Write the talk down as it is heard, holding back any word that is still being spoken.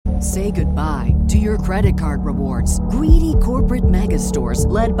Say goodbye to your credit card rewards. Greedy corporate mega stores,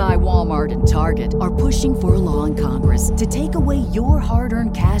 led by Walmart and Target, are pushing for a law in Congress to take away your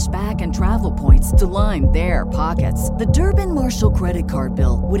hard-earned cash back and travel points to line their pockets. The Durbin-Marshall credit card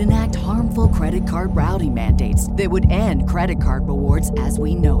bill would enact harmful credit card routing mandates that would end credit card rewards as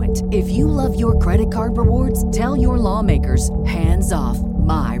we know it. If you love your credit card rewards, tell your lawmakers, hands off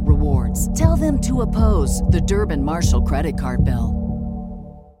my rewards. Tell them to oppose the Durbin-Marshall credit card bill.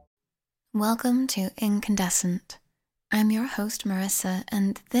 Welcome to Incandescent. I'm your host, Marissa,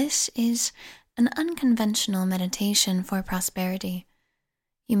 and this is an unconventional meditation for prosperity.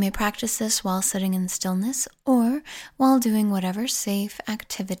 You may practice this while sitting in stillness or while doing whatever safe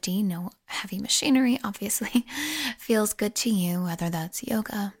activity, no heavy machinery, obviously, feels good to you, whether that's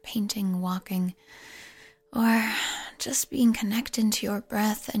yoga, painting, walking, or just being connected to your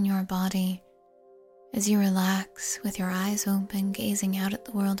breath and your body as you relax with your eyes open, gazing out at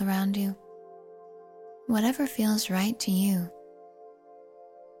the world around you. Whatever feels right to you,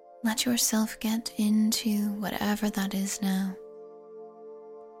 let yourself get into whatever that is now.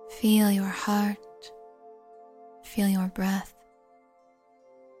 Feel your heart, feel your breath.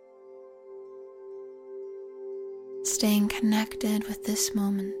 Staying connected with this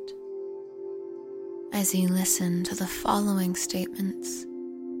moment as you listen to the following statements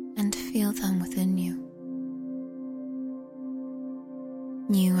and feel them within you.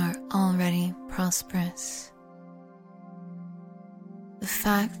 You are already prosperous. The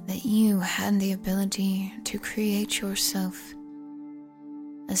fact that you had the ability to create yourself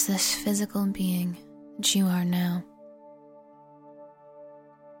as this physical being that you are now.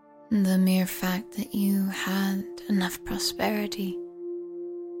 The mere fact that you had enough prosperity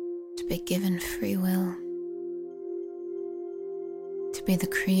to be given free will, to be the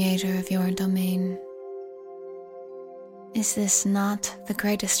creator of your domain. Is this not the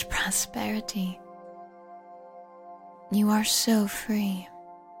greatest prosperity? You are so free.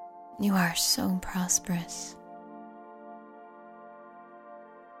 You are so prosperous.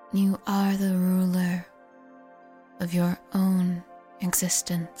 You are the ruler of your own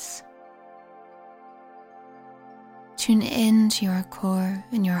existence. Tune in to your core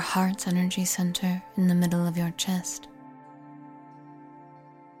and your heart's energy center in the middle of your chest.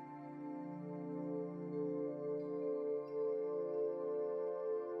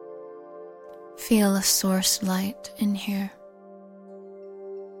 Feel a source light in here.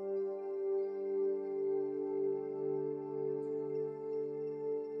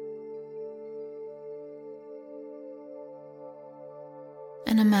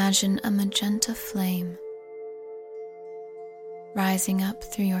 And imagine a magenta flame rising up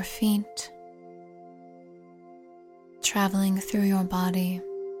through your feet, traveling through your body,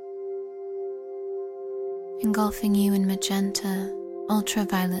 engulfing you in magenta,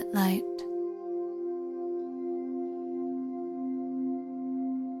 ultraviolet light.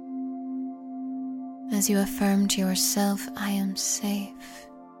 As you affirm to yourself, I am safe,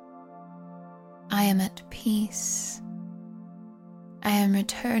 I am at peace, I am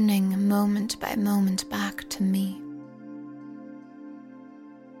returning moment by moment back to me,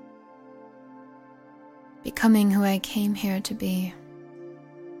 becoming who I came here to be.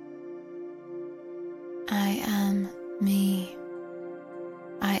 I am me,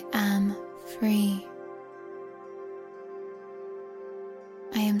 I am free.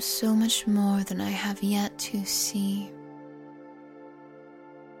 I am so much more than I have yet to see.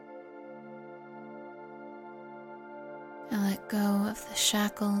 I let go of the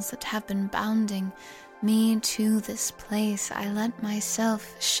shackles that have been bounding me to this place. I let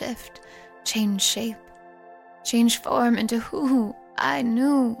myself shift, change shape, change form into who I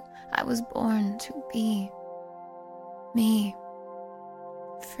knew I was born to be. Me,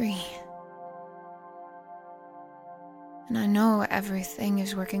 free. And I know everything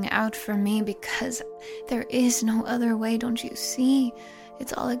is working out for me because there is no other way, don't you see?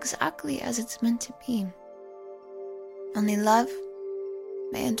 It's all exactly as it's meant to be. Only love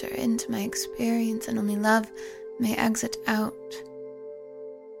may enter into my experience, and only love may exit out.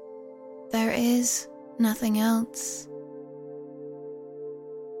 There is nothing else.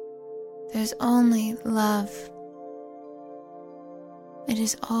 There's only love. It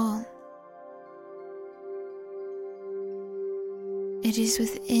is all. It is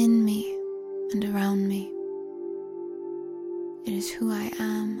within me and around me. It is who I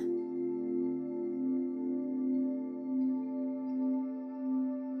am.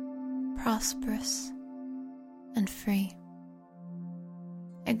 Prosperous and free.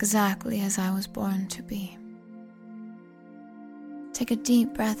 Exactly as I was born to be. Take a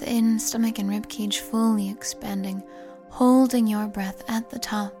deep breath in, stomach and ribcage fully expanding, holding your breath at the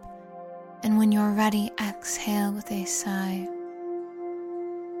top And when you're ready, exhale with a sigh.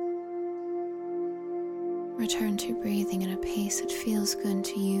 Return to breathing at a pace that feels good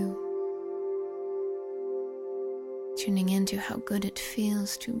to you. Tuning into how good it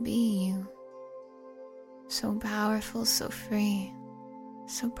feels to be you. So powerful, so free,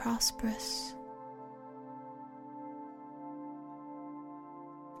 so prosperous.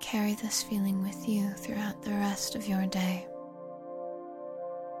 Carry this feeling with you throughout the rest of your day.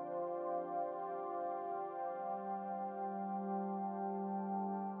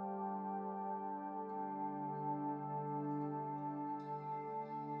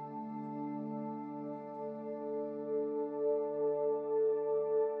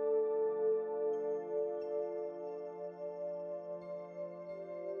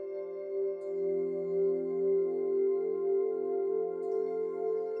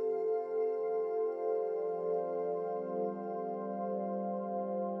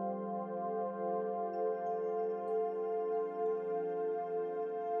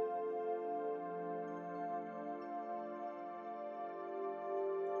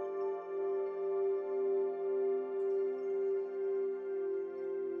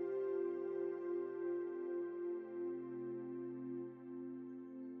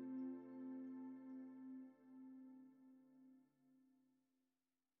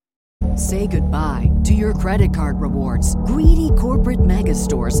 Say goodbye to your credit card rewards. Greedy corporate mega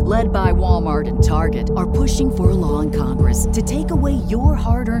stores, led by Walmart and Target, are pushing for a law in Congress to take away your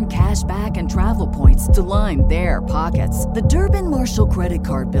hard-earned cash back and travel points to line their pockets. The Durbin-Marshall credit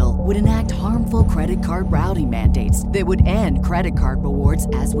card bill would enact harmful credit card routing mandates that would end credit card rewards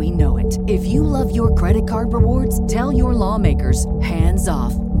as we know it. If you love your credit card rewards, tell your lawmakers, hands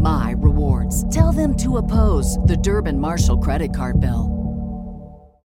off my rewards. Tell them to oppose the Durbin-Marshall credit card bill.